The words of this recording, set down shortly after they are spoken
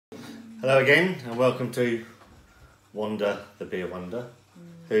Hello again and welcome to Wanda Beer Wonder,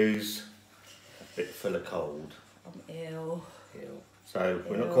 who's a bit full of cold. I'm ill. So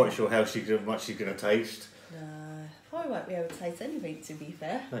we're not quite sure how much she's going to taste. No, probably won't be able to taste anything, to be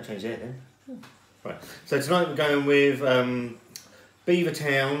fair. No, change it then. Right, so tonight we're going with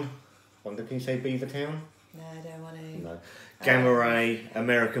Beavertown. Wanda, can you say Beavertown? No, I don't want to. No. Gamma Ray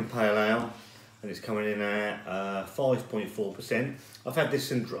American Pale Ale, and it's coming in at 5.4%. I've had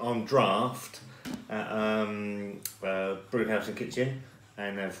this on draft at Brewhouse and Kitchen,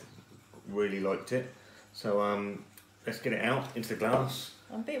 and I've really liked it. So let's get it out into the glass.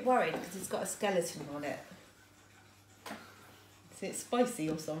 I'm a bit worried because it's got a skeleton on it. Is it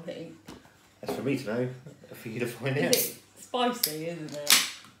spicy or something? That's for me to know, for you to find out. Is it spicy, isn't it?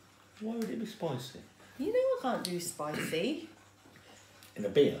 Why would it be spicy? You know I can't do spicy. In a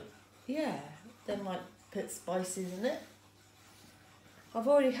beer? Yeah, they might put spices in it. I've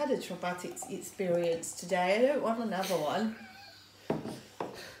already had a traumatic experience today. I don't want another one.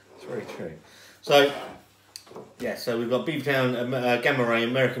 It's very true. So, yeah, so we've got Beavertown Gamma Ray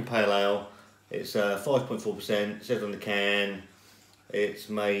American Pale Ale. It's 5.4%. It says on the can. It's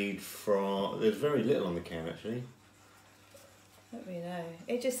made from... There's very little on the can, actually. I don't really know.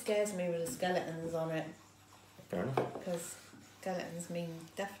 It just scares me with the skeletons on it. Fair enough. Because skeletons mean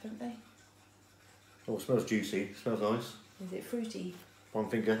definitely. Oh, it smells juicy. It smells nice. Is it fruity? One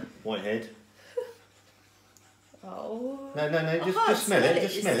finger, white head. Oh. No, just smell it.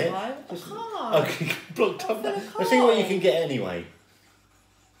 Just smell it. Just... Okay, blocked up. Let's see what you can get anyway.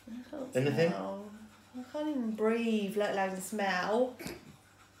 Anything? Smell. I can't even breathe, let alone smell.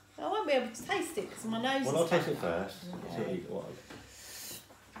 I won't be able to taste it because my nose is... Well, I'll taste it first. Okay.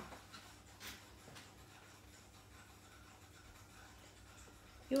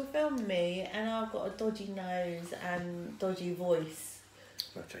 You're filming me and I've got a dodgy nose and dodgy voice.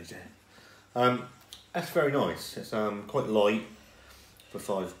 I'll change that. That's very nice. It's quite light for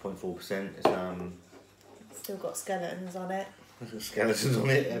 5.4%. It's Still got skeletons on it. there's skeletons on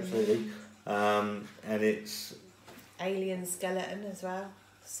it, absolutely. And it's Alien skeleton as well.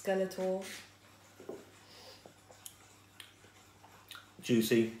 Skeletor.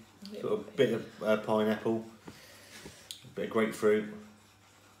 juicy. Got a bit of pineapple, a bit of grapefruit,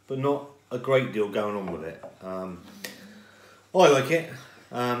 but not a great deal going on with it. I like it.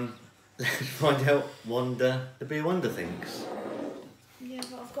 Let's find out Wanda the Beer Wonder thinks. Yeah,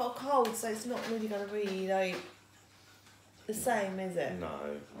 but I've got a cold, so it's not really going to be like the same, is it? No.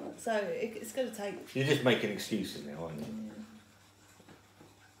 So it's going to take... You're just making excuses now, aren't you?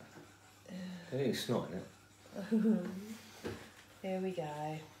 It's not, isn't it? Here we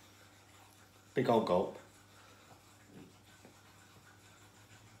go. Big old gulp.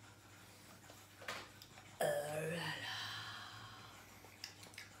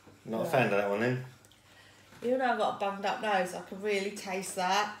 Not a fan of that one then? Even though I've got a bunged up nose, I can really taste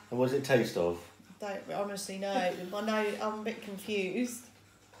that. And what does it taste of? I don't honestly know. My nose, I'm a bit confused.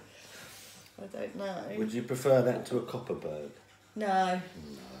 I don't know. Would you prefer that to a Copperberg? No. No.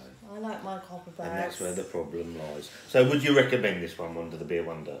 I like my Copperbergs. And that's where the problem lies. So would you recommend this one, Wanda the Beer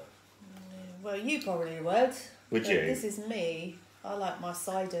Wonder? Well, you probably would. Would you? This is me. I like my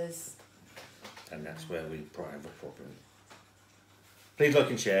ciders. And that's where we probably have a problem. Please like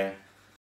and share.